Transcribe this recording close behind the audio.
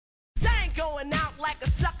going out like a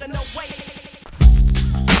sucker, no way.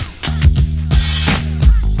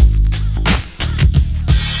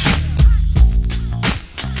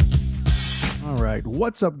 All right.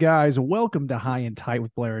 What's up, guys? Welcome to High and Tight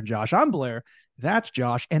with Blair and Josh. I'm Blair. That's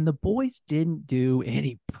Josh. And the boys didn't do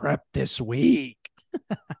any prep this week.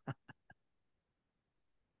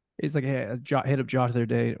 He's like, hey, hit up Josh the other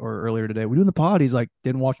day or earlier today. We're doing the pod. He's like,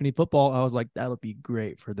 didn't watch any football. I was like, that would be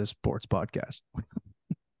great for this sports podcast.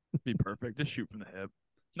 Be perfect. Just shoot from the hip.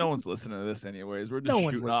 No one's listening to this anyways. We're just No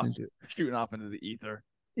one's listening to it. Shooting off into the ether.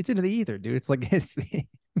 It's into the ether, dude. It's like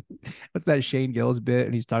what's that Shane Gillis bit?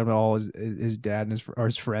 And he's talking about all his dad and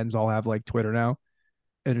his friends all have like Twitter now,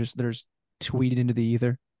 and there's tweeted into the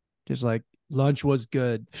ether, just like lunch was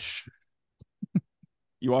good.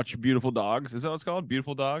 You watch Beautiful Dogs? Is that what it's called?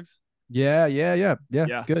 Beautiful Dogs? Yeah.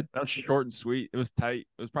 Good. That was short and sweet. It was tight.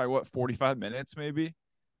 It was probably 45 minutes maybe.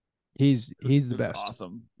 He's the it was best.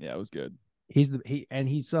 Awesome. Yeah, it was good. He's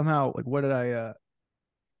somehow like, what did I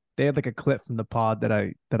they had like a clip from the pod that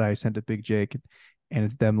I sent to Big Jake, and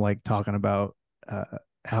it's them like talking about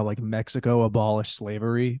how like Mexico abolished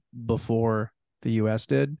slavery before the US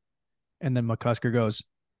did. And then McCusker goes,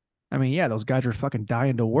 I mean, yeah, those guys are fucking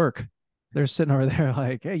dying to work. They're sitting over there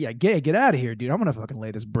like, hey, yeah, get out of here, dude. I'm gonna fucking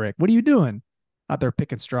lay this brick. What are you doing? Out there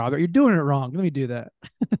picking strawberry. You're doing it wrong. Let me do that.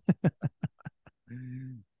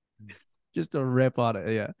 Just a rip on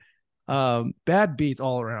it. Yeah. Bad beats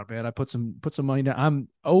all around, man. I put some money down. I'm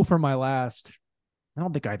 0 for my last. I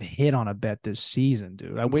don't think I've hit on a bet this season,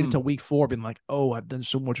 dude. I waited until week 4, being like, oh, I've done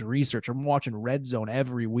so much research. I'm watching Red Zone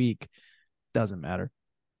every week. Doesn't matter.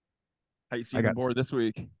 How you see the board this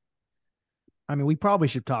week? I mean, we probably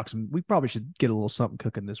should get a little something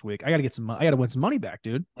cooking this week. I gotta win some money back,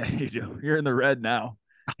 dude. Yeah, you do. You're in the red now.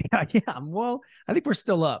 Yeah, well, I think we're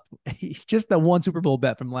still up. It's just that one Super Bowl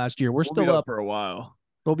bet from last year. We'll still up for a while.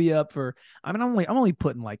 They'll be up for. I mean, I'm only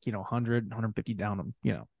putting like 100, 150 down them.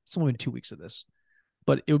 It's only been 2 weeks of this,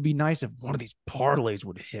 but it would be nice if one of these parlays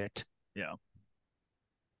would hit. Yeah,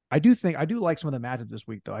 I do like some of the matchups this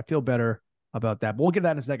week, though. I feel better about that. But we'll get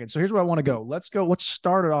that in a second. So here's where I want to go. Let's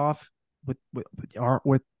start it off with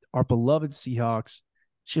our beloved Seahawks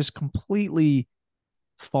just completely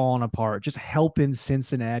falling apart, just helping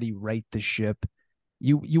Cincinnati right the ship.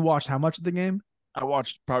 You watched how much of the game? I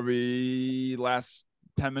watched probably last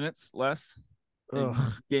 10 minutes less.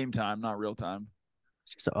 Game time, not real time.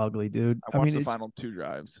 It's just ugly, dude. I watched the final 2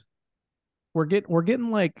 drives. We're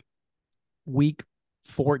getting like week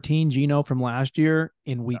 14 Geno from last year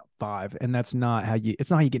in week 5, and it's not how you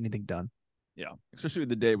get anything done. Yeah, especially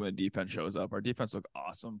the day when the defense shows up. Our defense looked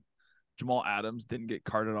awesome. Jamal Adams didn't get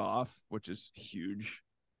carted off, which is huge.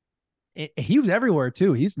 He was everywhere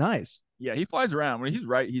too. He's nice. Yeah, he flies around. When he's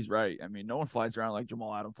right, he's right. I mean, no one flies around like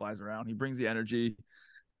Jamal Adams flies around. He brings the energy.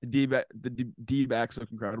 The D-backs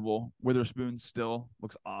look incredible. Witherspoon still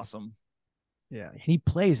looks awesome. Yeah, he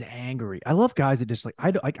plays angry. I love guys that just like,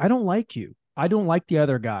 I don't like you. I don't like the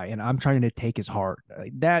other guy, and I'm trying to take his heart.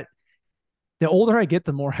 That the older I get,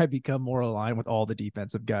 the more I become more aligned with all the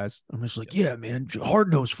defensive guys. I'm just like, yeah, man,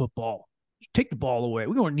 hard-nosed football. Just take the ball away.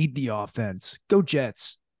 We don't need the offense. Go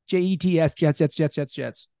Jets. Jets,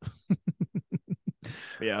 Jets.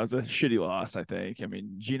 Yeah, it was a shitty loss, I think. I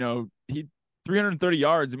mean, Geno, he 330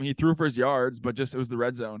 yards. I mean, he threw for his yards, but it was the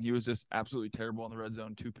red zone. He was just absolutely terrible in the red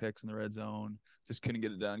zone. 2 picks in the red zone. Just couldn't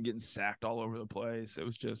get it done. Getting sacked all over the place. It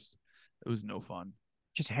was no fun.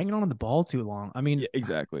 Just hanging on to the ball too long. I mean, yeah,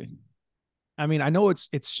 exactly. I mean, I know it's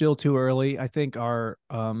still too early. I think our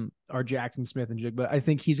Jackson Smith and Jigba, I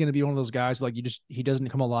think he's going to be one of those guys like he doesn't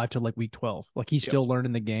come alive till like week 12. Like he's still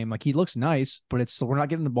learning the game. Like he looks nice, but we're not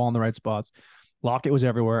getting the ball in the right spots. Lockett was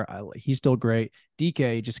everywhere. He's still great.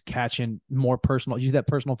 DK just catching more personal. Did you see that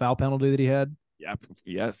personal foul penalty that he had? Yeah.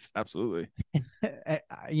 Yes, absolutely.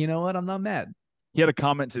 You know what? I'm not mad. He had a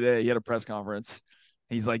comment today. He had a press conference.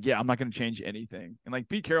 He's like, yeah, I'm not going to change anything. And like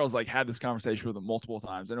Pete Carroll's like had this conversation with him multiple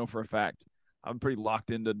times. I know for a fact. I'm pretty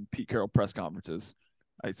locked into Pete Carroll press conferences.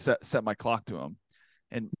 I set my clock to him.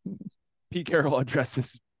 And Pete Carroll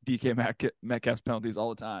addresses DK Metcalf's penalties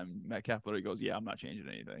all the time. Metcalf literally goes, yeah, I'm not changing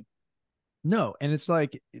anything. No, and it's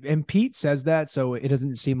like, and Pete says that, so it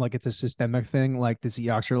doesn't seem like it's a systemic thing. Like the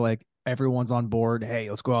Seahawks are like, everyone's on board.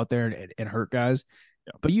 Hey, let's go out there and hurt guys.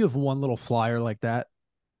 Yeah. But you have one little flyer like that.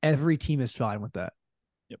 Every team is fine with that.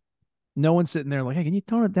 Yep. No one's sitting there like, hey, can you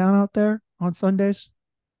tone it down out there on Sundays?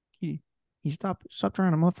 He stop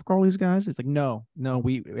trying to motherfuck all these guys. It's like, no,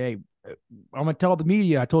 hey, I'm gonna tell the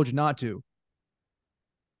media I told you not to.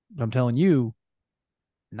 But I'm telling you,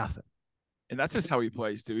 nothing. And that's just how he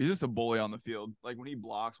plays too. He's just a bully on the field. Like when he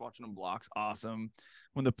blocks, watching him blocks, awesome.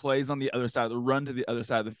 When the plays on the other side, the run to the other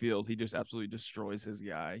side of the field, he just absolutely destroys his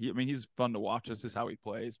guy. He's fun to watch. This is how he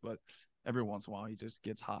plays, but every once in a while he just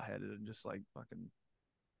gets hot headed and just like fucking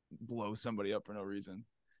blows somebody up for no reason.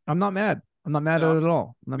 I'm not mad. I'm not mad at it at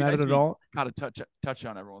all. I'm not mad at it at all. Got a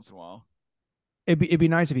touchdown every once in a while. It'd be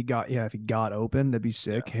nice if he got open. That'd be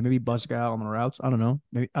sick. Yeah. Hey, maybe bust a guy out on the routes. I don't know.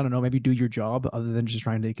 Maybe do your job other than just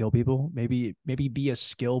trying to kill people. Maybe be a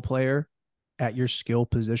skill player at your skill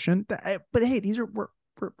position. But hey,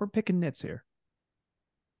 we're picking nits here.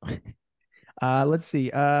 Let's see.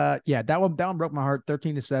 Yeah, that one broke my heart.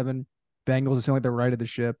 13-7. Bengals. It seemed like they're right of the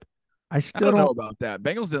ship. I still don't know about that.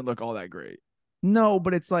 Bengals didn't look all that great. No,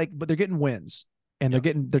 but it's like, but they're getting wins and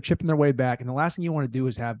they're chipping their way back. And the last thing you want to do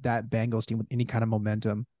is have that Bengals team with any kind of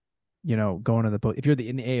momentum, going to the if you're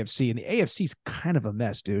in the AFC, and the AFC is kind of a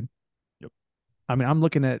mess, dude. Yep. I mean, I'm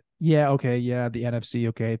looking at the NFC,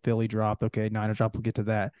 okay, Philly dropped, okay, Niners dropped. We'll get to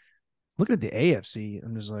that. Looking at the AFC,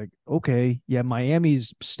 I'm just like, okay, yeah,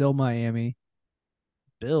 Miami's still Miami.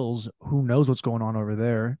 Bills, who knows what's going on over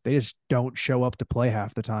there? They just don't show up to play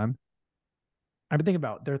half the time. I've been thinking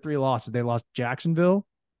about their 3 losses. They lost Jacksonville.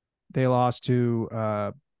 They lost to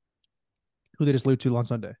who they just lose to on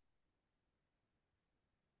Sunday.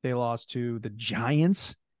 They lost to the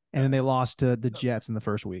Giants, and then they lost to the Jets in the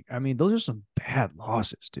first week. I mean, those are some bad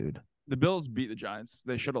losses, dude. The Bills beat the Giants.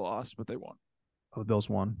 They should have lost, but they won. Oh, the Bills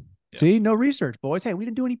won. Yeah. See, no research, boys. Hey, we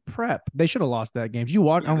didn't do any prep. They should have lost that game. Did you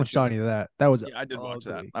watch? I don't know if you saw any of that. That was I did watch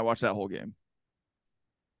that. I watched that whole game.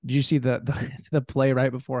 Did you see the play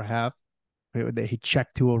right before half? He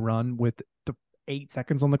checked to a run with 8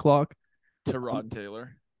 seconds on the clock. Tyrod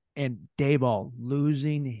Taylor. And Dayball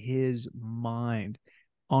losing his mind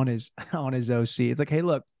on his OC. It's like, hey,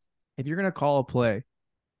 look, if you're gonna call a play,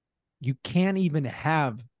 you can't even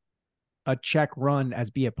have a check run as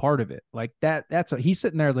be a part of it. Like that. He's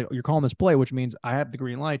sitting there like, you're calling this play, which means I have the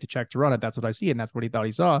green light to check to run it. That's what I see, and that's what he thought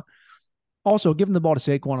he saw. Also, giving the ball to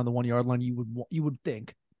Saquon on the 1 yard line, you would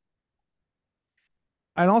think.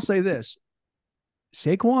 And I'll say this: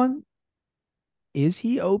 Saquon, is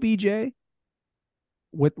he OBJ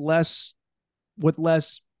with less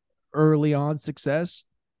early on success?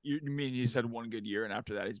 You mean he's had one good year and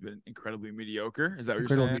after that he's been incredibly mediocre? Is that what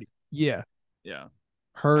you're saying? Yeah. Yeah.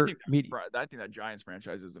 I think that Giants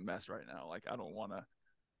franchise is a mess right now. Like, I don't want to.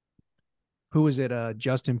 Who is it?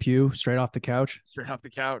 Justin Pugh, straight off the couch? Straight off the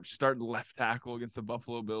couch, starting left tackle against the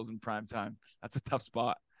Buffalo Bills in prime time. That's a tough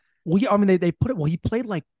spot. Well, yeah, I mean, they put it. Well, he played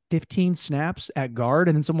like 15 snaps at guard,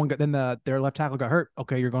 and then their left tackle got hurt.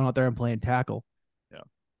 Okay, you're going out there and playing tackle. Yeah.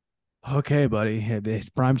 Okay, buddy. It's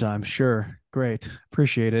prime time. Sure. Great.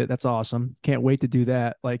 Appreciate it. That's awesome. Can't wait to do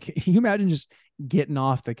that. Like, can you imagine just getting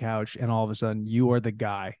off the couch and all of a sudden you are the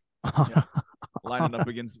guy. Yeah. Lining up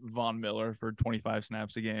against Von Miller for 25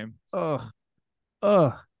 snaps a game.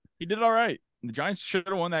 He did all right. The Giants should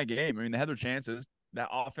have won that game. I mean, they had their chances. That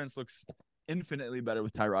offense looks infinitely better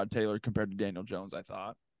with Tyrod Taylor compared to Daniel Jones, I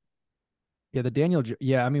thought.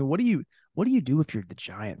 Yeah, I mean, what do you do if you're the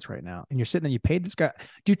Giants right now and you're sitting there, you paid this guy?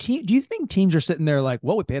 Do you think teams are sitting there like,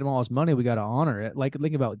 well, we paid him all his money, we got to honor it? Like,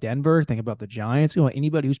 think about Denver, think about the Giants,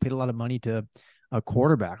 anybody who's paid a lot of money to a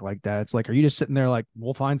quarterback like that. It's like, are you just sitting there like,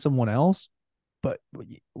 we'll find someone else? But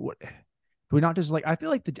what? Do we not just like? I feel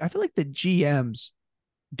like the GMs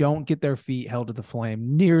don't get their feet held to the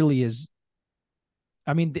flame nearly as.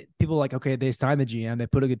 I mean, people are like, okay, they signed the GM, they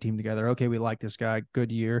put a good team together. Okay, we like this guy,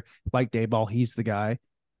 good year, like Dayball, he's the guy.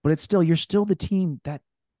 But you're still the team that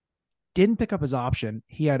didn't pick up his option.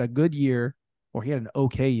 He had a good year, or he had an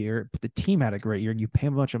okay year, but the team had a great year, and you pay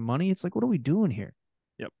him a bunch of money. It's like, what are we doing here?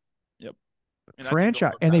 Yep.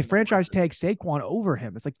 They franchise tag Saquon over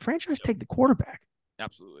him. It's like franchise tag the quarterback.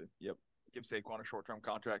 Absolutely. Yep. Give Saquon a short-term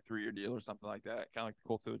contract, 3-year deal or something like that. Kind of like the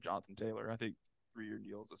Colts with Jonathan Taylor. I think 3-year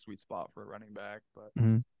deal is a sweet spot for a running back, but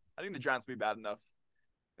I think the Giants will be bad enough.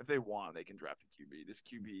 If they want, they can draft a QB. This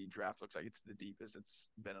QB draft looks like it's the deepest it's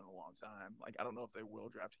been in a long time. Like, I don't know if they will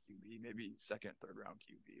draft a QB, maybe second, third round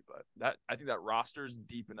QB, but I think that roster's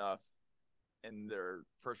deep enough and their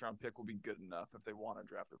first round pick will be good enough. If they want to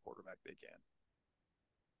draft their quarterback, they can.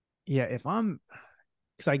 Yeah,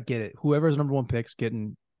 because I get it. Whoever's number one pick's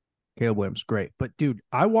getting Caleb Williams, great. But dude,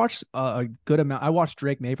 I watched a good amount. I watched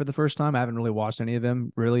Drake May for the first time. I haven't really watched any of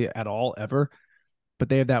them really at all ever. But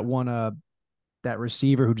they have that one that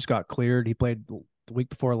receiver who just got cleared. He played the week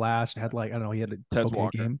before last. Had like, I don't know, he had a okay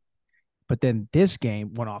game. But then this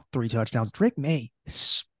game went off 3 touchdowns. Drake May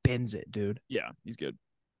spins it, dude. Yeah, he's good.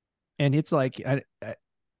 And it's like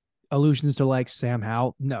allusions to like Sam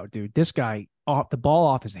Howell. No, dude, this guy off the ball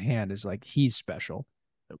off his hand is like, he's special.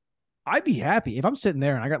 I'd be happy if I'm sitting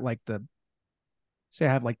there and I got like say I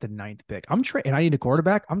have like the ninth pick. And I need a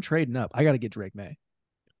quarterback. I'm trading up. I got to get Drake May.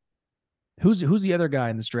 Who's the other guy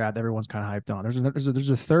in this draft everyone's kind of hyped on? There's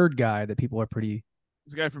a third guy that people are pretty.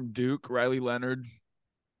 This guy from Duke, Riley Leonard.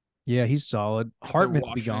 Yeah, he's solid. Hartman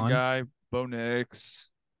will be Washington gone. guy, Bo Nix.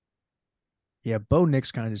 Yeah, Bo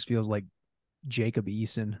Nix kind of just feels like Jacob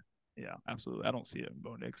Eason. Yeah, absolutely. I don't see it in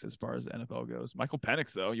Bo Nix as far as the NFL goes. Michael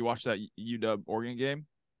Penix, though, you watched that UW Oregon game?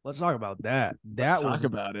 Let's talk about that. Let's talk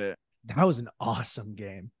about it. That was an awesome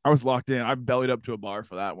game. I was locked in. I bellied up to a bar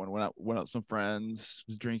for that one. Went out with some friends.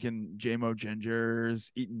 Was drinking JMO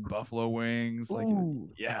gingers, eating buffalo wings. Like,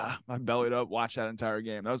 yeah, I bellied up. Watched that entire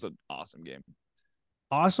game. That was an awesome game.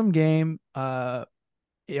 Awesome game. I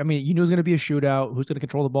mean, you knew it was going to be a shootout. Who's going to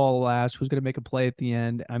control the ball last? Who's going to make a play at the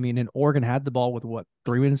end? I mean, and Oregon had the ball with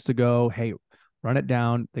 3 minutes to go. Hey, run it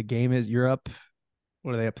down. The game is you're up.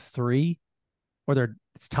 What are they up 3? Or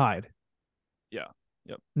it's tied. Yeah.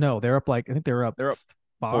 Yep. No, they're up I think they're up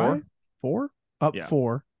 5, 4, up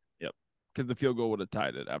 4. Yep. Because the field goal would have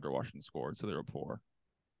tied it after Washington scored, so they're up 4.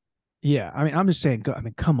 Yeah, I mean, I'm just saying.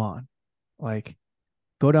 Come on,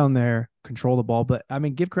 go down there, control the ball. But I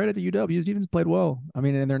mean, give credit to UW. The defense played well. I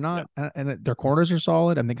mean, and they're not, and their corners are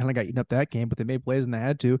solid. I mean, they kind of got eaten up that game, but they made plays and they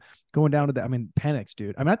had to. Going down to that, I mean, Penix,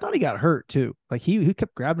 dude. I mean, I thought he got hurt too. Like he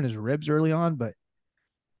kept grabbing his ribs early on,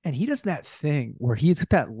 and he does that thing where he's got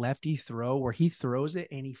that lefty throw where he throws it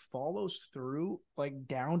and he follows through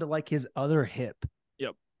down to his other hip.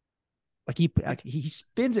 Yep. He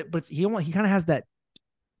spins it, but he kind of has that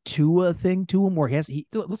Tua thing to him where he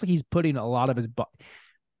looks like he's putting a lot of his butt.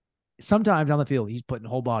 Sometimes on the field, he's putting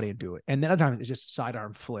whole body into it. And then other times it's just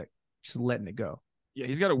sidearm flick, just letting it go. Yeah,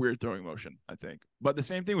 he's got a weird throwing motion, I think. But the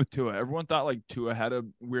same thing with Tua. Everyone thought Tua had a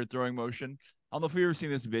weird throwing motion. I don't know if you've ever seen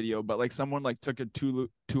this video, but someone took a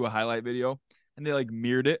Tua highlight video and they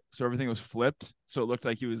mirrored it. So everything was flipped. So it looked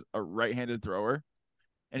like he was a right-handed thrower.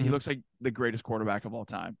 And he looks like the greatest quarterback of all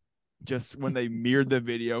time. Just when they mirrored the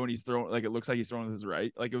video and he's throwing, it looks like he's throwing with his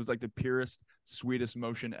right. It was the purest, sweetest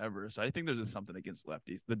motion ever. So I think there's just something against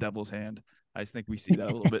lefties. The devil's hand. I just think we see that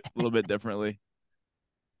a little bit differently.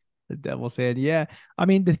 The devil's hand. Yeah. I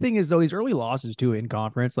mean, the thing is, though, these early losses, too, in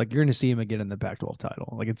conference, you're going to see him again in the Pac-12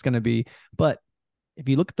 title. It's going to be, but if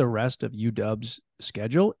you look at the rest of UW's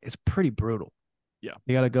schedule, it's pretty brutal. Yeah.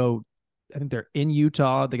 They got to go, I think they're in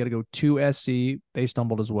Utah. They got to go to SC. They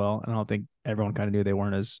stumbled as well. And I don't think everyone kind of knew they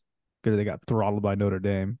weren't as good. They got throttled by Notre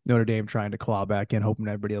Dame. Notre Dame trying to claw back in, hoping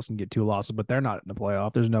everybody else can get 2 losses, but they're not in the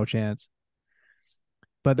playoff. There's no chance.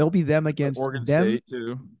 But they'll be them against Oregon them. State,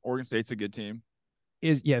 too. Oregon State's a good team.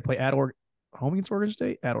 Play at home against Oregon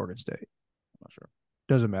State? At Oregon State. I'm not sure.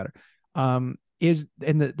 Doesn't matter. And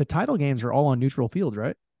the title games are all on neutral fields,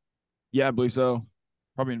 right? Yeah, I believe so.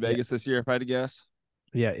 Probably in Vegas this year, if I had to guess.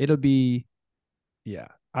 Yeah, it'll be. Yeah,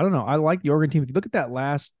 I don't know. I like the Oregon team. If you look at that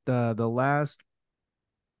the last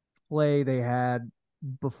play they had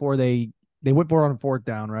before they went for it on 4th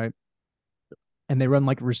down, right? And they run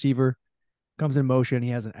a receiver, comes in motion, he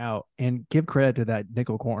has an out. And give credit to that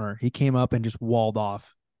nickel corner. He came up and just walled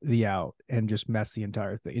off the out and just messed the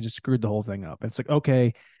entire thing. He just screwed the whole thing up. It's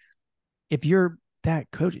okay, if you're that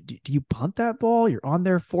coach, do you punt that ball? You're on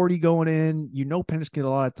there 40 going in. Penix get a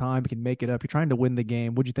lot of time. He can make it up. You're trying to win the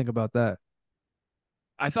game. What'd you think about that?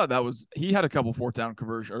 I thought he had a couple 4th down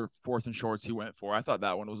conversion or 4th and shorts he went for. I thought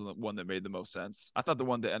that one was the one that made the most sense. I thought the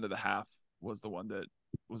one at the end of the half was the one that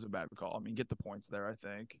was a bad call. I mean, get the points there, I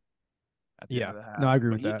think. At the end of the half. No, I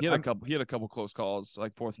agree with that. He had a couple close calls,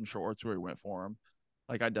 4th and shorts where he went for him.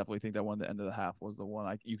 I definitely think that one at the end of the half was the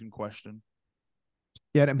one you can question.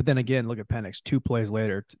 Yeah, but then again, look at Penix. 2 plays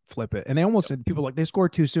later to flip it. And they almost people they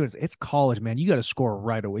scored too soon. It's college, man. You got to score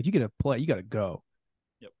right away. If you get a play, you got to go.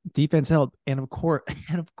 Yep. Defense held, and of course,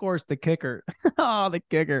 the kicker. Oh, the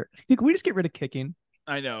kicker! Can we just get rid of kicking?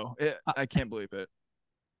 I know. I can't believe it.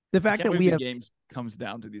 The fact that we have games comes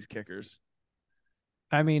down to these kickers.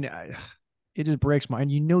 I mean, it just breaks my.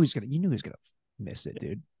 And you knew he's gonna miss it,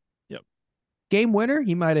 dude. Yep. Game winner,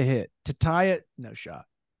 he might have hit to tie it. No shot.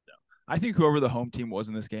 No. I think whoever the home team was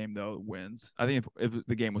in this game though wins. I think if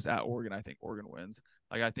the game was at Oregon, I think Oregon wins.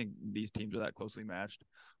 I think these teams are that closely matched.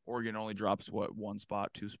 Oregon only drops 1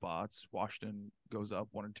 spot, 2 spots. Washington goes up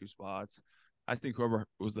 1 or 2 spots. I think whoever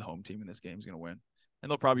was the home team in this game is going to win. And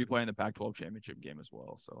they'll probably be playing the Pac-12 championship game as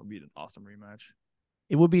well. So it'll be an awesome rematch.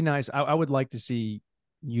 It would be nice. I would like to see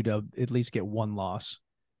UW at least get 1 loss.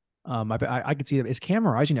 I could see that. Is Cam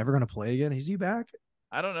Rising ever going to play again? Is he back?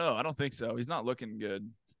 I don't know. I don't think so. He's not looking good.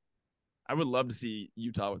 I would love to see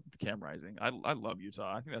Utah with Cam Rising. I love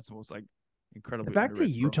Utah. I think that's the most incredibly. The fact that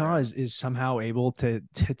Utah is somehow able to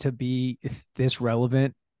be this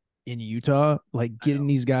relevant in Utah, like getting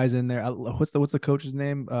these guys in there. What's the coach's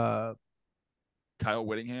name? Kyle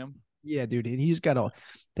Whittingham. Yeah, dude, and he's got all.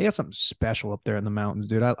 They got something special up there in the mountains,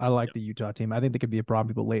 dude. I like the Utah team. I think they could be a problem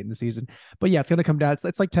people late in the season. But yeah, it's gonna come down.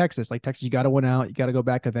 It's like Texas. Like Texas, you got to win out. You got to go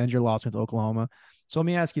back, avenge your loss with Oklahoma. So let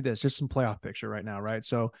me ask you this: just some playoff picture right now, right?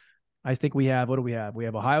 So I think we have. What do we have? We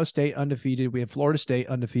have Ohio State undefeated. We have Florida State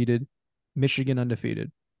undefeated. Michigan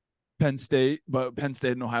undefeated. Penn State, but Penn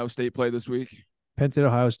State and Ohio State play this week. Penn State,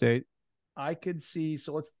 Ohio State. I could see.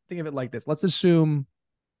 So let's think of it like this. Let's assume.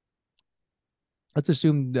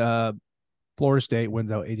 Florida State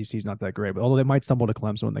wins out. ACC is not that great, but although they might stumble to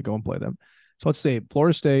Clemson when they go and play them. So let's say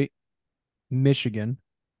Florida State, Michigan,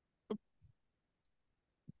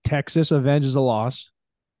 Texas avenges a loss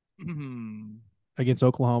against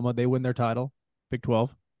Oklahoma. They win their title, Big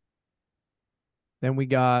 12. Then we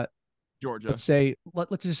got Georgia. Let's just say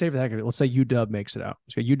for the heck of it, let's say UW makes it out.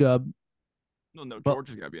 So UW. No,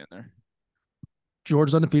 Georgia's got to be in there.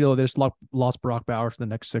 Georgia's undefeated. They just lost Brock Bowers for the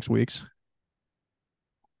next 6 weeks.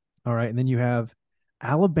 All right. And then you have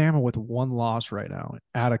Alabama with one loss right now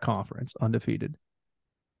at a conference, undefeated.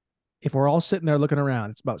 If we're all sitting there looking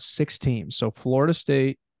around, it's about 6 teams. So Florida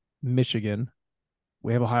State, Michigan.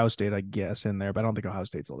 We have Ohio State, I guess, in there, but I don't think Ohio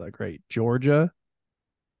State's all that great. Georgia,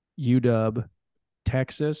 UW,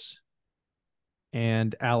 Texas,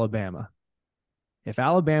 and Alabama. If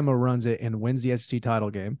Alabama runs it and wins the SEC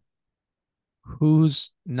title game,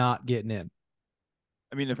 who's not getting in?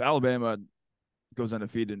 I mean, if Alabama goes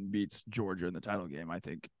undefeated and beats Georgia in the title game, I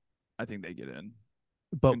think they get in.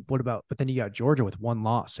 But but then you got Georgia with one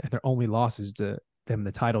loss, and their only loss is to them in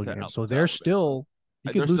the title game. So they're still,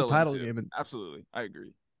 you could lose the title game. Absolutely. I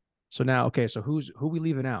agree. So now, okay, so who we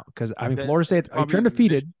leaving out? Because I mean, Florida State, if you're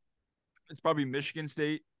undefeated. It's probably Michigan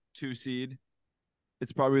State, 2 seed.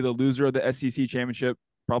 It's probably the loser of the SEC championship,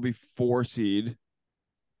 probably 4 seed.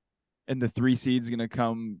 And the 3 seed is going to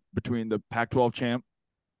come between the Pac-12 champ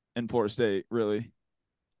and Florida State, really.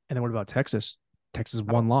 And then what about Texas? Texas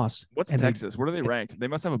one loss. What's Texas? Where are they ranked? They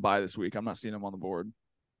must have a bye this week. I'm not seeing them on the board.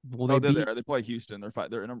 Well, they're there. They play Houston.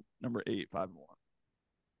 They're number 8, 5-1.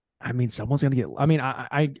 I mean, someone's going to get. I mean,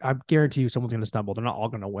 I guarantee you, someone's going to stumble. They're not all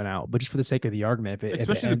going to win out, but just for the sake of the argument,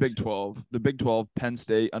 especially the Big 12, Penn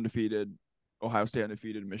State undefeated, Ohio State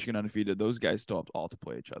undefeated, Michigan undefeated. Those guys still have all to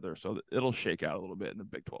play each other, so it'll shake out a little bit in the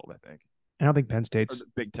Big 12, I think. I don't think Penn State's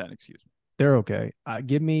Big 10. Excuse me. They're okay.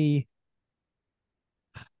 Give me.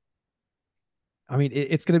 I mean,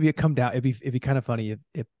 it's going to be a come down. It'd be kind of funny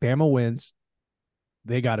if Bama wins,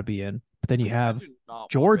 they got to be in. But then you have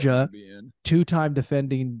Georgia, 2-time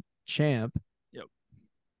defending champ,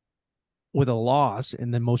 with a loss,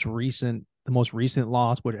 and the most recent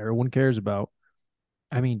loss, what everyone cares about.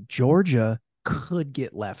 I mean, Georgia could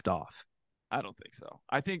get left off. I don't think so.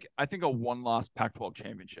 I think a 1-loss Pac-12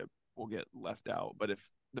 championship will get left out. But if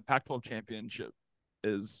the Pac-12 championship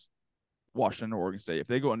is Washington or Oregon State, if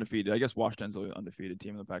they go undefeated, I guess Washington's the undefeated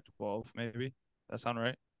team in the Pac-12. Maybe that sound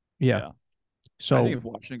right? Yeah. So I think if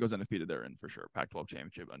Washington goes undefeated, they're in for sure. Pac-12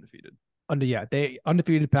 championship undefeated. They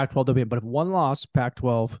undefeated Pac-12 they'll be in, but if 1-loss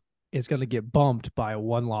Pac-12 is going to get bumped by a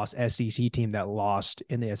 1-loss SEC team that lost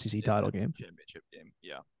in the SEC title game. Championship game.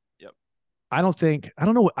 Yeah. Yep. I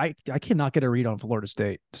don't know. I cannot get a read on Florida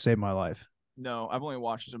State to save my life. No, I've only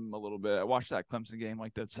watched them a little bit. I watched that Clemson game,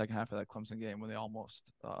 like the second half of that Clemson game when they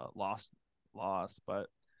almost lost. But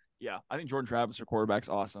yeah, I think Jordan Travis, their quarterback's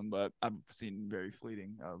awesome, but I've seen very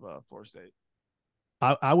fleeting of Florida State.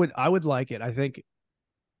 I would like it. I think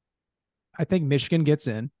Michigan gets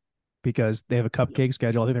in because they have a cupcake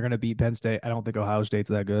schedule. I think they're going to beat Penn State. I don't think Ohio State's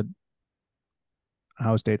that good.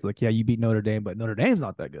 Ohio State's like, yeah, you beat Notre Dame, but Notre Dame's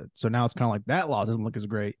not that good. So now it's kind of like that loss doesn't look as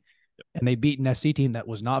great. Yep. And they beat an SC team that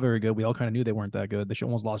was not very good. We all kind of knew they weren't that good. They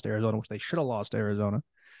almost lost to Arizona, which they should have lost to Arizona.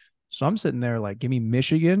 So I'm sitting there like, give me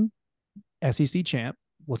Michigan, SEC champ.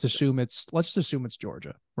 Let's assume it's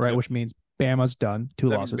Georgia, right? Yep. Which means Bama's done. 2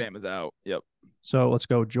 losses. Bama's out. Yep. So let's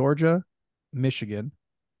go Georgia, Michigan,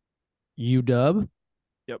 UW.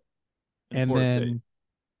 Yep. And then State.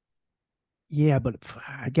 Yeah, but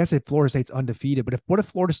I guess if Florida State's undefeated, but what if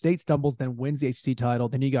Florida State stumbles, then wins the ACC title?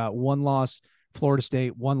 Then you got 1-loss Florida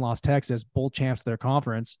State, 1-loss Texas, both champs of their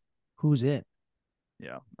conference. Who's in?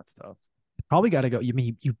 Yeah, that's tough. Probably got to go. You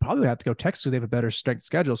mean you probably have to go Texas because they have a better strength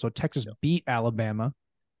schedule. So Texas beat Alabama,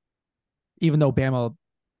 even though Bama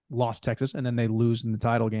lost Texas, and then they lose in the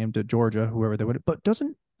title game to Georgia, whoever they would. But does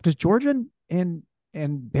Georgia and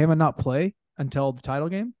Bama not play until the title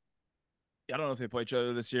game? I don't know if they play each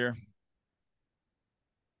other this year.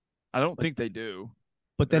 I don't think they do.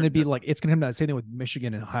 But then it'd be like, it's going to come down to the same thing with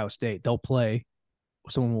Michigan and Ohio State. They'll play.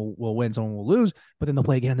 Someone will win, someone will lose, but then they'll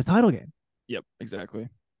play again in the title game. Yep, exactly.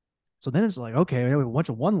 So then it's like, okay, we have a bunch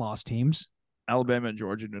of one-loss teams. Alabama and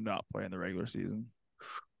Georgia did not play in the regular season.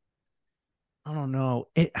 I don't know.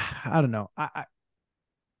 I don't know. I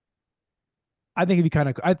think it'd be kind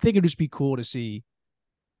of. I think it'd just be cool to see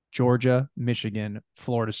Georgia, Michigan,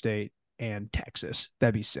 Florida State, and Texas.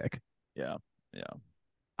 That'd be sick. Yeah, yeah.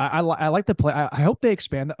 I like the play. I hope they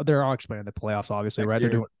expand. They're all expanding the playoffs, obviously, Next right? year.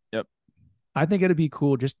 They're doing. Yep. I think it'd be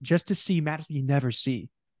cool just to see matches you never see.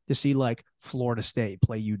 To see like Florida State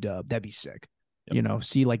play UW. That'd be sick. Yep. You know,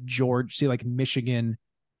 see like see like Michigan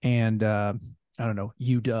and I don't know,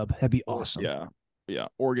 UW. That'd be awesome. Yeah. Yeah.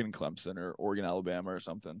 Oregon, Clemson, or Oregon, Alabama, or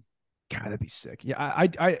something. God, that'd be sick. Yeah,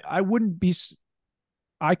 I wouldn't be.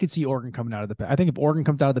 I could see Oregon coming out of the Pac. I think if Oregon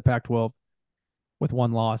comes out of the Pac-12 with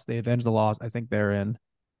one loss, they avenge the loss. I think they're in.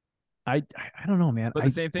 I don't know, man. But the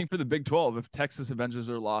same thing for the Big 12. If Texas avenges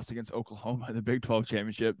their loss against Oklahoma in the Big 12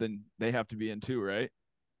 championship, then they have to be in too, right?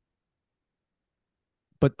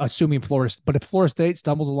 But if Florida State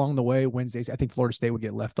stumbles along the way, Wednesdays, I think Florida State would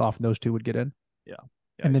get left off, and those two would get in. Yeah.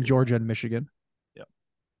 And then Georgia and Michigan. Yep.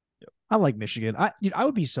 I like Michigan. I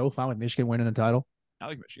would be so fine with Michigan winning the title. I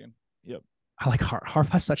like Michigan. Yep. I like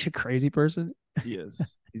Harbaugh's such a crazy person. He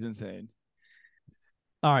is. He's insane.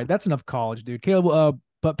 All right, that's enough college, dude. Caleb,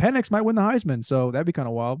 but Penix might win the Heisman, so that'd be kind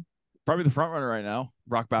of wild. Probably the front runner right now.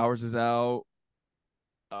 Brock Bowers is out.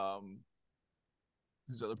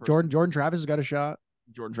 Who's the other person? Jordan Travis has got a shot.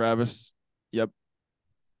 Jordan Travis. Yep.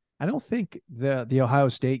 I don't think the Ohio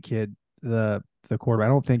State kid, the quarterback, I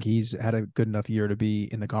don't think he's had a good enough year to be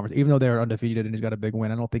in the conference, even though they're undefeated and he's got a big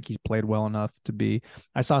win. I don't think he's played well enough to be.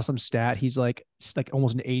 I saw some stat. He's like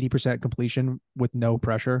almost an 80% completion with no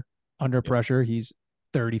pressure. Under pressure, he's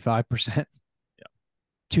 35%. Yeah.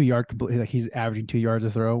 2 yard complete. Like he's averaging 2 yards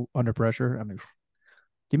a throw under pressure. I mean,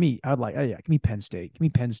 give me Penn State. Give me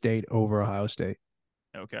Penn State over Ohio State.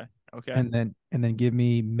 Okay. And then give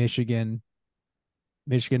me Michigan.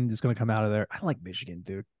 Michigan is going to come out of there. I like Michigan,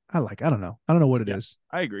 dude. I don't know what it is.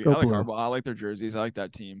 I agree. Go I like blue. Harbaugh. I like their jerseys. I like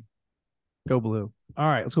that team. Go blue. All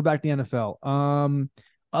right, let's go back to the NFL.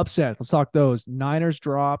 Upset. Let's talk those. Niners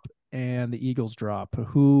drop and the Eagles drop.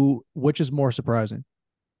 Which is more surprising?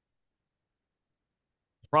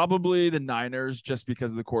 Probably the Niners, just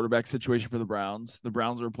because of the quarterback situation for the Browns. The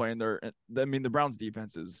Browns are playing the Browns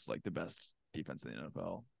defense is like the best defense in the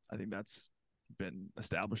NFL. I think that's been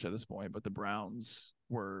established at this point, but the Browns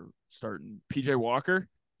were starting PJ Walker.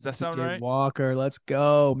 Does that sound right? Walker, let's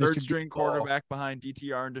go. Third string quarterback behind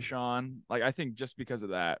DTR and Deshaun. Like, I think just because of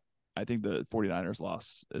that, I think the 49ers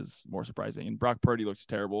loss is more surprising. And Brock Purdy looks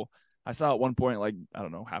terrible. I saw at one point, like, I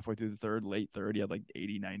don't know, halfway through the late third, he had like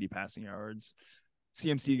 80, 90 passing yards.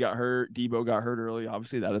 CMC got hurt. Debo got hurt early.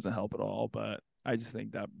 Obviously, that doesn't help at all, but I just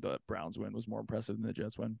think that the Browns win was more impressive than the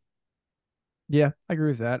Jets win. Yeah, I agree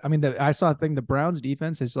with that. I mean, I saw a thing. The Browns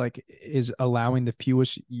defense is allowing the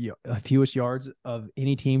fewest yards of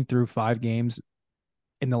any team through 5 games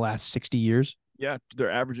in the last 60 years. Yeah, they're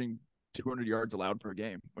averaging 200 yards allowed per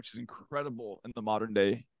game, which is incredible in the modern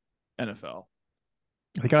day NFL.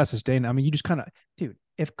 They gotta sustain. I mean, you just kind of, dude.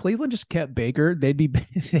 If Cleveland just kept Baker, they'd be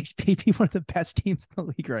one of the best teams in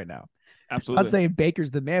the league right now. Absolutely. I'm not saying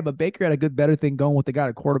Baker's the man, but Baker had a better thing going with the guy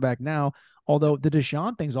at quarterback now. Although the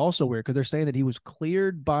Deshaun thing's also weird because they're saying that he was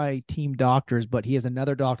cleared by team doctors, but he has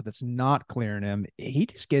another doctor that's not clearing him. He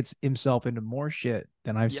just gets himself into more shit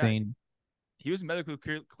than I've seen. He was medically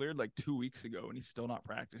cleared like 2 weeks ago, and he's still not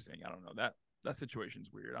practicing. I don't know. That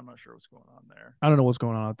situation's weird. I'm not sure what's going on there. I don't know what's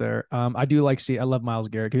going on out there. I love Myles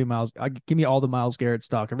Garrett. Give me all the Myles Garrett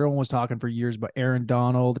stock. Everyone was talking for years about Aaron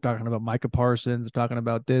Donald, talking about Micah Parsons, talking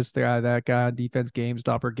about this guy, that guy on defense, game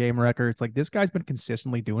stopper, game wrecker. It's like this guy's been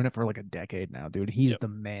consistently doing it for like a decade now, dude. He's the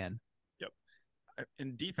man. Yep.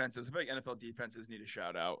 In defenses, I feel like NFL defenses need a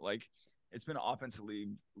shout out. Like, it's been an offensive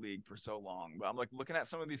league for so long. But I'm like looking at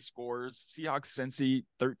some of these scores. Seahawks, Cincy,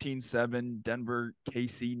 13-7. Denver,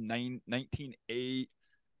 KC, 19-8.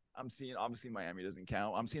 I'm seeing, obviously, Miami doesn't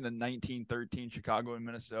count. I'm seeing a 19-13 Chicago and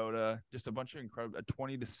Minnesota. Just a bunch of incredible, a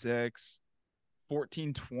 20-6,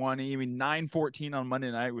 14-20. I mean, 9-14 on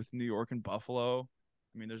Monday night with New York and Buffalo.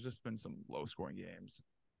 I mean, there's just been some low-scoring games.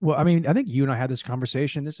 Well, I mean, I think you and I had this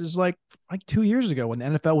conversation. This is like 2 years ago when the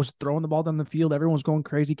NFL was throwing the ball down the field. Everyone was going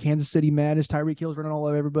crazy. Kansas City madness. Tyreek Hill's running all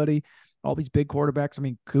over everybody. All these big quarterbacks. I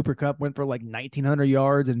mean, Cooper Kupp went for like 1,900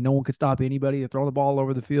 yards and no one could stop anybody. They're throwing the ball all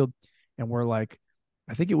over the field. And we're like,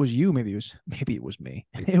 I think it was you. Maybe it was me.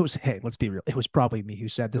 Hey, let's be real. It was probably me who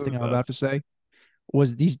said this thing I'm about to say.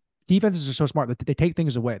 Was these defenses are so smart that they take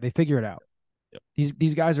things away. They figure it out. Yep.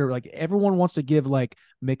 These guys are like, everyone wants to give like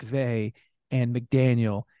McVay and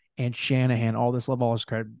McDaniel and Shanahan all this love, all this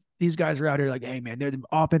credit. these guys are out here like, hey man, they're the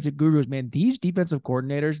offensive gurus, man. These defensive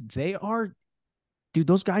coordinators, they are, dude.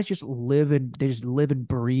 Those guys just live and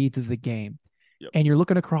breathe the game. Yep. And you're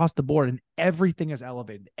looking across the board, and everything is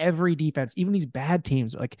elevated. Every defense, even these bad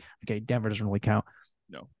teams, like okay, Denver doesn't really count.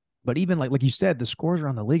 No. But even like you said, the scores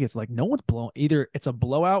around the league, it's like no one's blown. Either it's a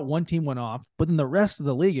blowout, one team went off, but then the rest of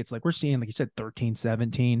the league, it's like we're seeing, like you said,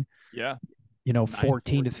 13-17. Yeah.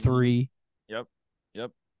 14-3.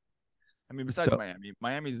 Yep. I mean, besides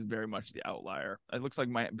Miami's very much the outlier. It looks like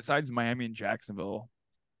besides Miami and Jacksonville,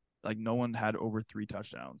 like no one had over 3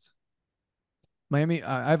 touchdowns. Miami,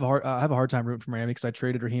 I have a hard time rooting for Miami because I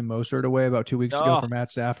traded Raheem Mostert away about 2 weeks ago for Matt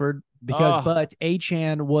Stafford but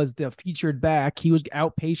Achane was the featured back. He was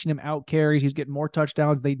outpacing him, out carries. He was getting more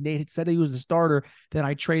touchdowns. They had said he was the starter. Then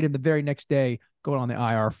I traded the very next day, going on the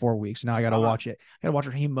IR 4 weeks. Now I got to watch it. I got to watch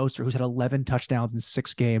Raheem Mostert, who's had 11 touchdowns in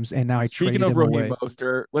 6 games, and now I traded him away. Speaking of Raheem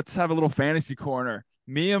Mostert, let's have a little fantasy corner.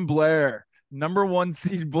 Me and Blair, number 1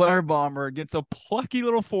 seed Blair Bomber against a plucky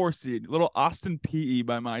little 4 seed, little Austin PE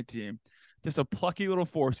by my team. Just a plucky little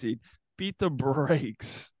 4 seed. Beat the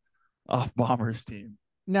brakes off Bombers team.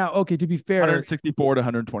 Now, okay, to be fair, 164 to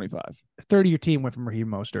 125. 30 your team went from Raheem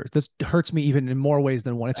Mostert. This hurts me even in more ways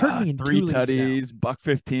than one. It's hurt me in 3 2 tutties,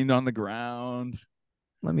 $115 on the ground.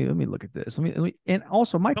 Let me look at this. Let me and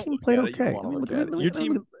also my team played okay. Your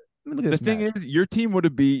team. The thing is, your team would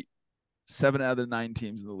have beat 7 out of the 9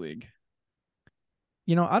 teams in the league.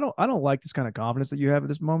 I don't like this kind of confidence that you have at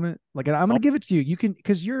this moment. Like, I'm going to give it to you. You can,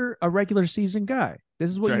 because you're a regular season guy. This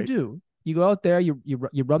is what you do. You go out there, you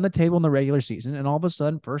run the table in the regular season, and all of a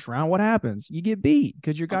sudden, first round, what happens? You get beat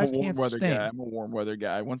because your guys can't sustain. I'm a warm weather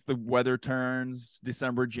guy. Once the weather turns,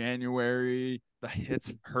 December, January, the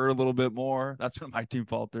hits hurt a little bit more. That's when my team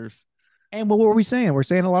falters. And what were we saying? We're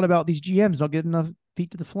saying a lot about these GMs don't get enough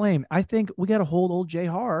feet to the flame. I think we got to hold old Jay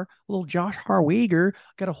Har, little Josh Harweger,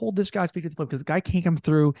 got to hold this guy's feet to the flame because the guy can't come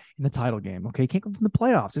through in the title game. Okay, he can't come from the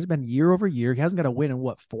playoffs. It's been year over year. He hasn't got a win in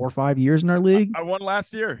 4 or 5 years in our league. I won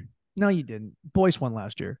last year. No, you didn't. Boyz won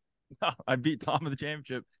last year. No, I beat Tom in the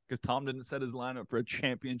championship because Tom didn't set his lineup for a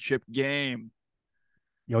championship game.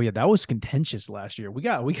 Oh yeah, that was contentious last year. We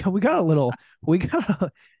got a little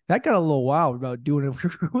that got a little wild about doing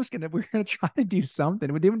it. We're gonna try to do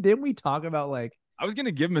something. Didn't we talk about like I was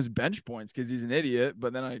gonna give him his bench points because he's an idiot,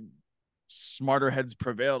 but then smarter heads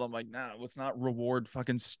prevailed. I'm like, nah, let's not reward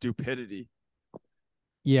fucking stupidity.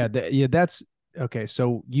 Yeah, that's okay.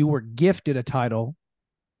 So you were gifted a title.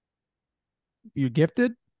 You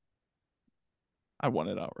gifted? I won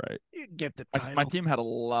it outright. You gifted title. My team had a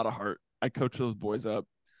lot of heart. I coached those boys up.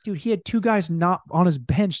 Dude, he had 2 guys not on his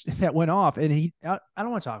bench that went off, and I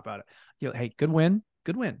don't want to talk about it. Hey, good win.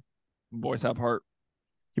 Boys have heart.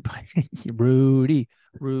 You're Rudy.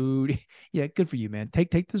 Yeah, good for you, man.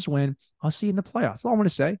 Take this win. I'll see you in the playoffs. That's all I'm going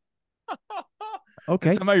to say. Okay.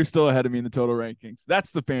 And somehow you're still ahead of me in the total rankings.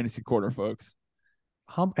 That's the fantasy quarter, folks.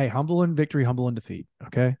 Humble in victory, humble in defeat.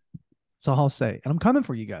 Okay. That's all I'll say. And I'm coming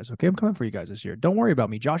for you guys. Okay. I'm coming for you guys this year. Don't worry about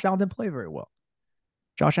me. Josh Allen didn't play very well.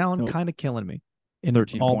 Josh Allen kind of killing me. In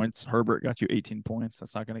 13 points. Herbert got you 18 points.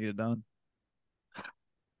 That's not going to get it done.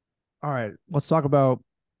 All right. Let's talk about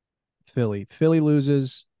Philly. Philly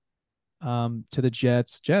loses to the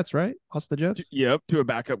Jets. Jets, right? Lost the Jets? Yep, to a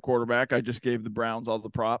backup quarterback. I just gave the Browns all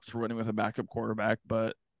the props for winning with a backup quarterback,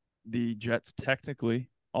 but the Jets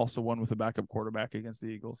technically also won with a backup quarterback against the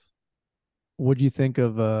Eagles. What do you think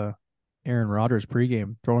of Aaron Rodgers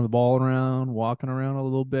pregame? Throwing the ball around, walking around a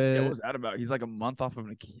little bit? Yeah, what was that about? He's like a month off of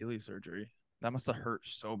an Achilles surgery. That must have hurt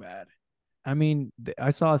so bad. I mean,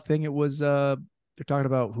 I saw a thing. It was they're talking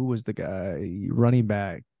about who was the guy running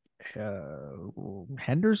back,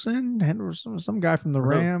 Henderson, some guy from the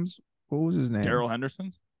Rams. What was his name? Darrell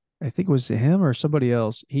Henderson. I think it was him or somebody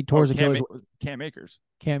else. He tore his Achilles. Cam Akers.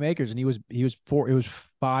 Cam Akers, and he was it was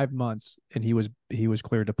 5 months, and he was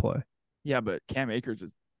cleared to play. Yeah, but Cam Akers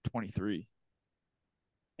is 23,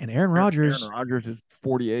 and Aaron Rodgers is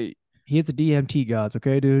 48. He has the DMT gods,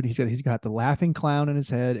 okay, dude. He's got the laughing clown in his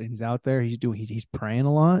head, and he's out there. He's praying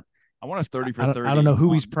a lot. I want a 30 for 30. I don't know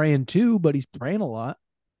who he's praying to, but he's praying a lot.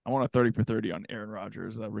 I want a 30 for 30 on Aaron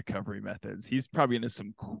Rodgers' recovery methods. He's probably into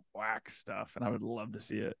some quack stuff, and I would love to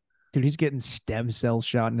see it. Dude, he's getting stem cells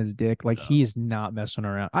shot in his dick. Like, he is not messing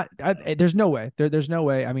around. There's no way. There's no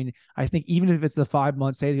way. I mean, I think even if it's the 5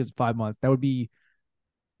 months, say it's 5 months, that would be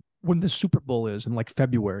when the Super Bowl is in like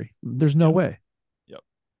February. There's no way. Yep.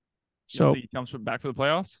 So he comes back for the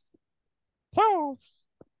playoffs? Playoffs.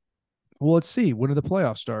 Well, let's see. When did the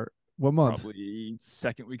playoffs start? What month? Probably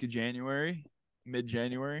second week of January,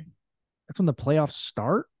 mid-January. That's when the playoffs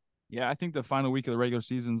start? Yeah, I think the final week of the regular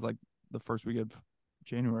season is like the first week of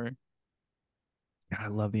January. God, I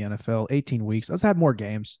love the NFL. 18 weeks. Let's add more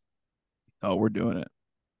games. Oh, we're doing it.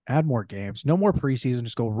 Add more games. No more preseason.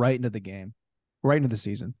 Just go right into the game, right into the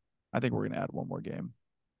season. I think we're gonna add one more game.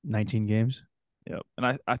 19 games. Yep.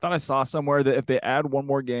 And I thought I saw somewhere that if they add one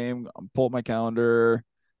more game, I'm pull up my calendar.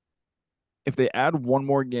 If they add one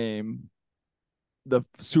more game, the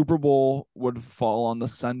Super Bowl would fall on the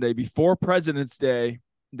Sunday before President's Day.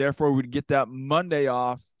 Therefore, we'd get that Monday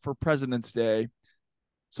off for President's Day.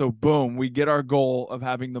 So, boom, we get our goal of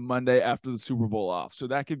having the Monday after the Super Bowl off. So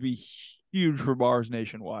that could be huge for bars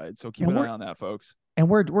nationwide. So keep an eye on that, folks. And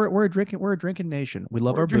we're a drinking nation. We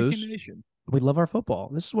love our booze. Nation. We love our football.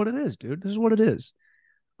 This is what it is, dude. This is what it is.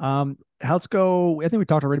 Let's go. I think we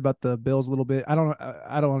talked already about the Bills a little bit. I don't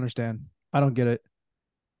understand. I don't get it.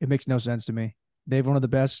 It makes no sense to me. They have one of the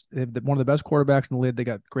best quarterbacks in the league. They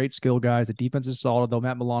got great skill guys. The defense is solid, though.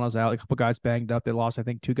 Matt Milano's out. A couple guys banged up. They lost, I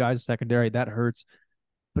think, 2 guys secondary. That hurts.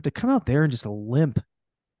 But to come out there and just limp,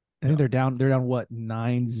 I think they're down what,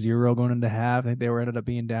 9-0 going into half. I think they ended up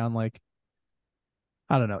being down like,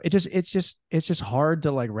 I don't know. It's just hard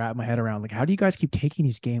to like wrap my head around. Like, how do you guys keep taking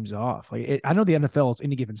these games off? Like, I know the NFL is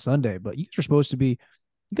any given Sunday, but you guys are supposed to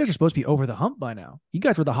be over the hump by now. You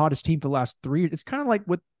guys were the hottest team for the last 3 years. It's kind of like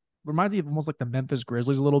reminds me of almost like the Memphis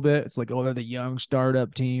Grizzlies a little bit. It's like, oh, they're the young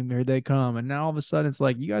startup team. Here they come. And now all of a sudden it's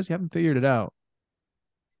like, you guys haven't figured it out.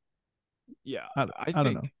 Yeah. I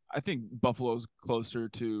don't know. I think Buffalo's closer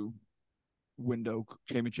to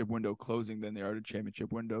championship window closing than they are to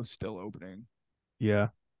championship window still opening. Yeah.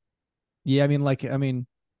 Yeah. I mean,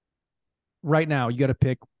 right now you got to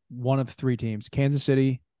pick one of 3 teams: Kansas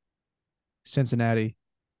City, Cincinnati,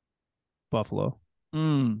 Buffalo.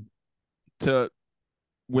 To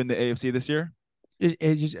win the AFC this year?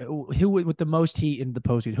 It's just who with the most heat in the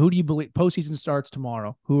postseason. Who do you believe postseason starts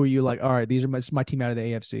tomorrow? Who are you like? All right, this is my team out of the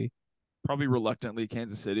AFC. Probably reluctantly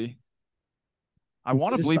Kansas City. I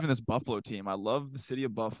want to believe in this Buffalo team. I love the city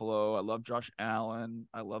of Buffalo. I love Josh Allen.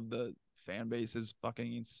 I love the fan base is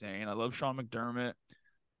fucking insane. I love Sean McDermott.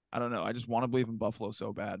 I don't know. I just want to believe in Buffalo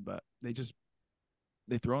so bad, but they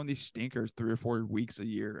throw in these stinkers 3 or 4 weeks a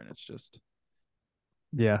year, and it's just.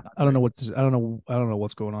 Yeah, I don't know what's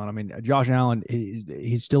going on. I mean, Josh Allen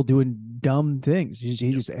he's still doing dumb things.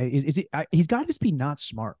 He's got to just be not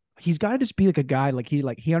smart. He's got to just be like a guy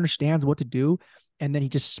he understands what to do, and then he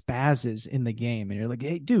just spazzes in the game. And you're like,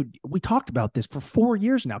 hey, dude, we talked about this for 4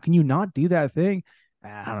 years now. Can you not do that thing?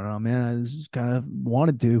 I don't know, man. I just kind of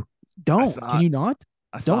wanted to. Can you not?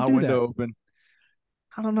 I saw a window open.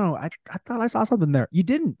 I don't know. I thought I saw something there. You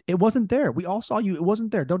didn't. It wasn't there. We all saw you. It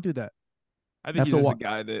wasn't there. Don't do that. I think he's just a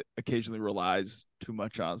guy that occasionally relies too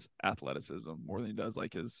much on his athleticism more than he does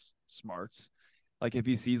like his smarts. Like if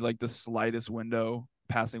he sees like the slightest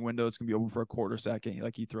passing window, it's gonna be open for a quarter second.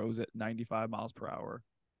 He throws it 95 miles per hour.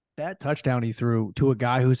 That touchdown he threw to a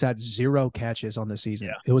guy who's had 0 catches on the season.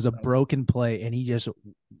 Yeah, it was a broken play, and he just.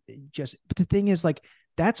 But the thing is, like,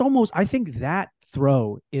 that's almost. I think that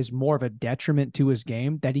throw is more of a detriment to his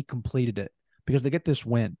game that he completed it because they get this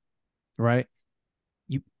win, right?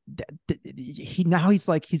 He's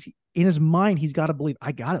in his mind, he's got to believe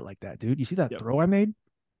I got it like that, dude. You see that throw I made?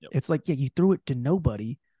 Yep. It's like, yeah, you threw it to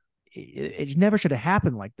nobody. It never should have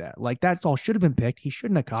happened like that. Like that's all should have been picked. He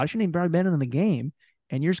shouldn't have caught. He shouldn't have been in the game.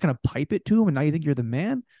 And you're just gonna pipe it to him, and now you think you're the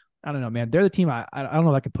man. I don't know, man. They're the team. I don't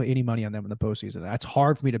know if I could put any money on them in the postseason. That's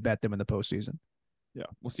hard for me to bet them in the postseason. Yeah,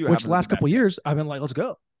 we'll see what happens. Which last couple of years, I've been like, let's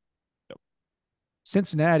go. Yep.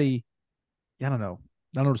 Cincinnati, I don't know.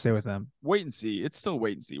 I don't know what to say with them. Wait and see. It's still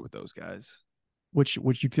wait and see with those guys. Which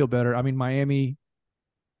you feel better? I mean, Miami.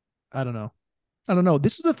 I don't know.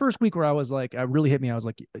 This is the first week where I was like, it really hit me. I was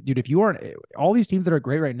like, dude, if you aren't all these teams that are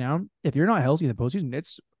great right now, if you're not healthy in the postseason,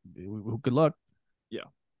 it's good luck. Yeah,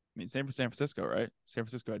 I mean, same for San Francisco, right? San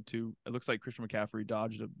Francisco had 2. It looks like Christian McCaffrey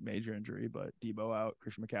dodged a major injury, but Debo out,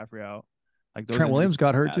 Christian McCaffrey out. Like Trent Williams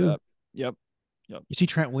got hurt too. Yep. You see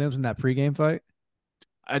Trent Williams in that pregame fight?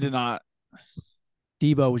 I did not.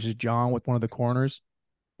 Debo was just John with one of the corners,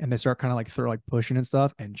 and they start kind of like pushing and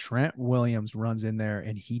stuff. And Trent Williams runs in there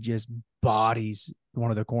and he just bodies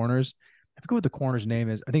one of the corners. I forget what the corner's name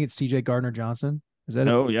is. I think it's CJ Gardner-Johnson. Is that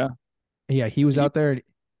it? Oh, yeah. Yeah, he was out there.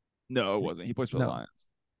 No, it wasn't. He plays for the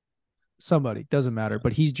Lions. Somebody, doesn't matter.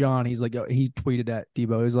 But he's John. He's like, he tweeted at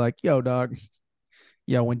Debo. He's like, yo, dog.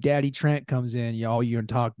 Yeah, when Daddy Trent comes in, y'all, you can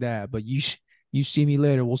talk that. But you see me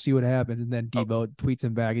later. We'll see what happens. And then Debo tweets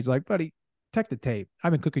him back. He's like, buddy, check the tape.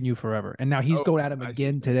 I've been cooking you forever. And now he's going at him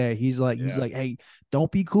again today. He's like, hey, don't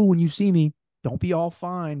be cool when you see me. Don't be all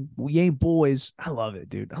fine. We ain't boys. I love it,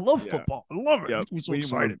 dude. I love football. I love it. Yep. I'm so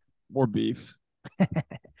excited. More beefs.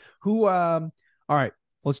 All right.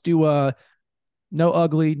 Let's do No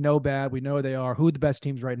ugly, no bad. We know they are. Who are the best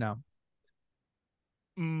teams right now?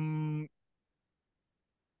 Mm,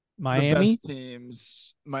 the Miami, best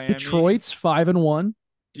teams: Miami, Detroit's 5-1,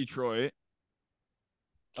 Detroit,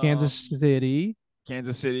 Kansas City,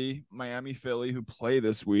 Kansas City, Miami, Philly, who play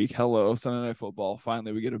this week. Hello, Sunday Night Football.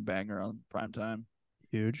 Finally, we get a banger on prime time.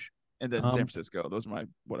 huge. And then San Francisco. Those are my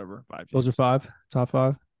whatever 5 teams. Those are 5, top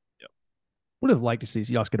 5. Yep. Would have liked to see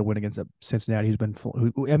Seahawks get a win against Cincinnati, who's been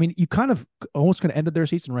I mean, you kind of almost could have ended their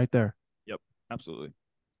season right there. Yep, absolutely.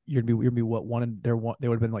 You're gonna be what, one, and they would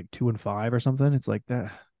have been like 2-5 or something. It's like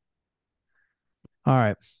that. All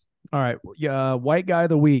right. Yeah, white guy of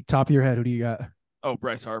the week, top of your head. Who do you got? Oh,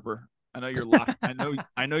 Bryce Harper. I know you're locked.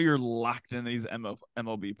 I know you're locked in these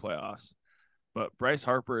MLB playoffs, but Bryce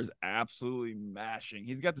Harper is absolutely mashing.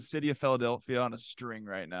 He's got the city of Philadelphia on a string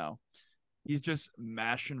right now. He's just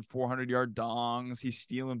mashing 400-yard dongs. He's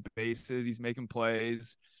stealing bases. He's making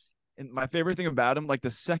plays. And my favorite thing about him, like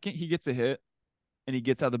the second he gets a hit and he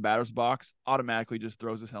gets out of the batter's box, automatically just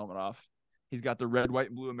throws his helmet off. He's got the red, white,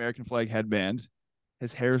 and blue American flag headband.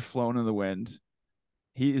 His hair's flowing in the wind.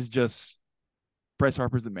 He is just Bryce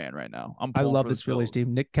Harper's the man right now. I love this Phillies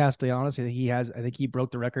team. Nick Castellanos, I think he broke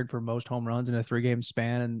the record for most home runs in a 3-game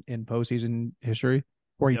span in postseason history,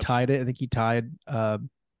 where he tied it. I think he tied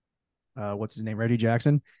what's his name, Reggie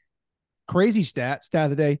Jackson. Crazy stat of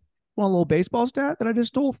the day. Want a little baseball stat that I just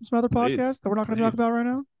stole from some other podcast that we're not going to talk about right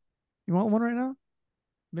now? You want one right now?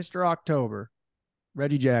 Mr. October,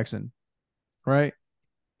 Reggie Jackson, right?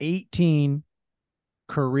 18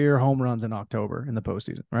 career home runs in October in the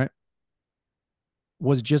postseason, right?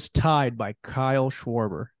 Was just tied by Kyle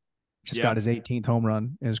Schwarber. Just got his 18th home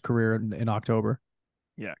run in his career in October.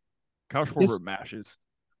 Yeah. Kyle Schwarber mashes.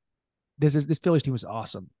 This Phillies team was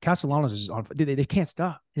awesome. Castellanos is on. They can't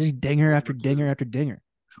stop. It's just dinger after dinger after dinger.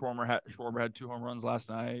 Schwarber had 2 home runs last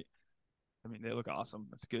night. I mean, they look awesome.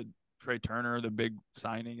 That's good. Trey Turner, the big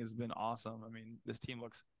signing, has been awesome. I mean, this team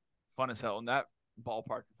looks fun as hell. And that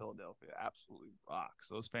ballpark in Philadelphia absolutely rocks.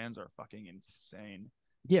 Those fans are fucking insane.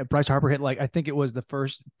 Yeah, Bryce Harper hit, like, I think it was the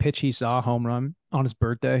first pitch he saw, home run on his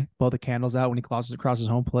birthday. Blow the candles out when he crosses across his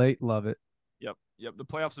home plate. Love it. Yep. The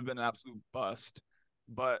playoffs have been an absolute bust,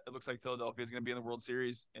 but it looks like Philadelphia is going to be in the World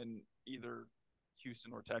Series in either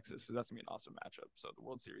Houston or Texas. So that's going to be an awesome matchup. So the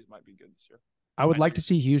World Series might be good this year. I would like to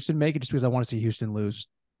see Houston make it just because I want to see Houston lose.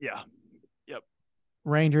 Yeah. Yep.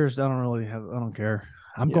 Rangers, I don't care.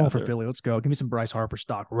 I'm going for Philly. Let's go. Give me some Bryce Harper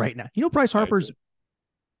stock right now. You know, Bryce Harper's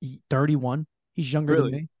 31. He's younger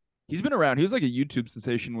than me. He's been around. He was like a YouTube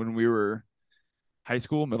sensation when we were high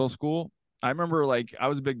school, middle school. I remember, like, I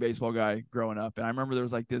was a big baseball guy growing up, and I remember there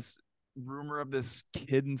was like this rumor of this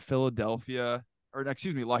kid in Philadelphia, or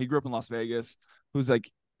excuse me, he grew up in Las Vegas, who's like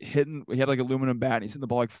hitting. He had like aluminum bat, and he's hitting the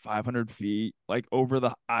ball like 500 feet, like over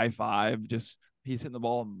the I-5. Just he's hitting the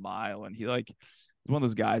ball a mile, and he like one of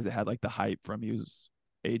those guys that had like the hype from he was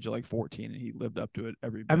age of like 14, and he lived up to it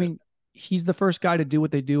every bit. I mean, he's the first guy to do what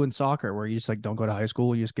they do in soccer, where you just like don't go to high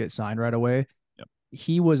school, you just get signed right away. Yep.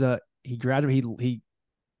 He graduated.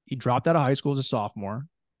 He dropped out of high school as a sophomore,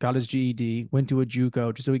 got his GED, went to a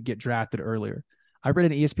JUCO just so he could get drafted earlier. I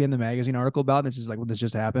read an ESPN the magazine article about this. Is like when this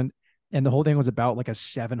just happened, and the whole thing was about like a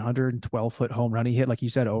 712-foot home run he hit, like you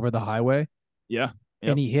said, over the highway. Yeah. Yep.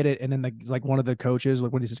 And he hit it, and then like one of the coaches,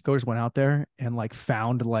 like one of his coaches, went out there and like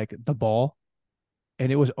found like the ball,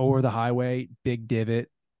 and it was over the highway, big divot.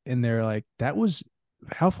 And they're like, that was,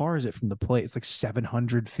 how far is it from the plate? It's like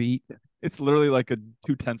 700 feet. It's literally like a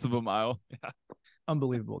 0.2 of a mile. Yeah.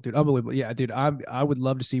 Unbelievable, dude. Unbelievable. Yeah, dude. I would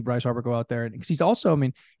love to see Bryce Harper go out there. And because he's also, I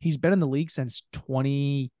mean, he's been in the league since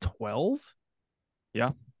 2012. Yeah.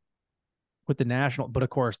 With the National. But of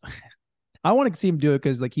course, I want to see him do it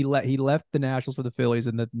because like he left the Nationals for the Phillies,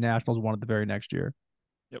 and the Nationals won it the very next year.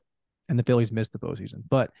 Yep. And the Phillies missed the postseason.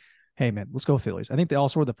 But hey, man, let's go Phillies. I think they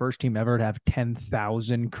also were the first team ever to have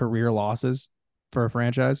 10,000 career losses for a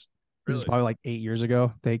franchise. This is probably like 8 years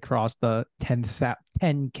ago. They crossed the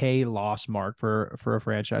 10K loss mark for a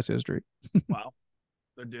franchise history. Wow.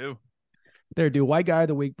 They're due. They're due. White guy of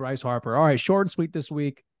the week, Bryce Harper. All right, short and sweet this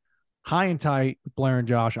week. High and tight with Blair and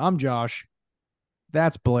Josh. I'm Josh.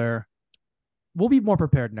 That's Blair. We'll be more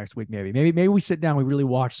prepared next week, maybe. Maybe we sit down, we really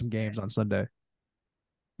watch some games on Sunday.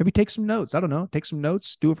 Maybe take some notes. I don't know. Take some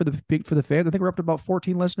notes. Do it for the fans. I think we're up to about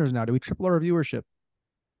 14 listeners now. Do we triple our viewership?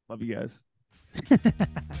 Love you guys.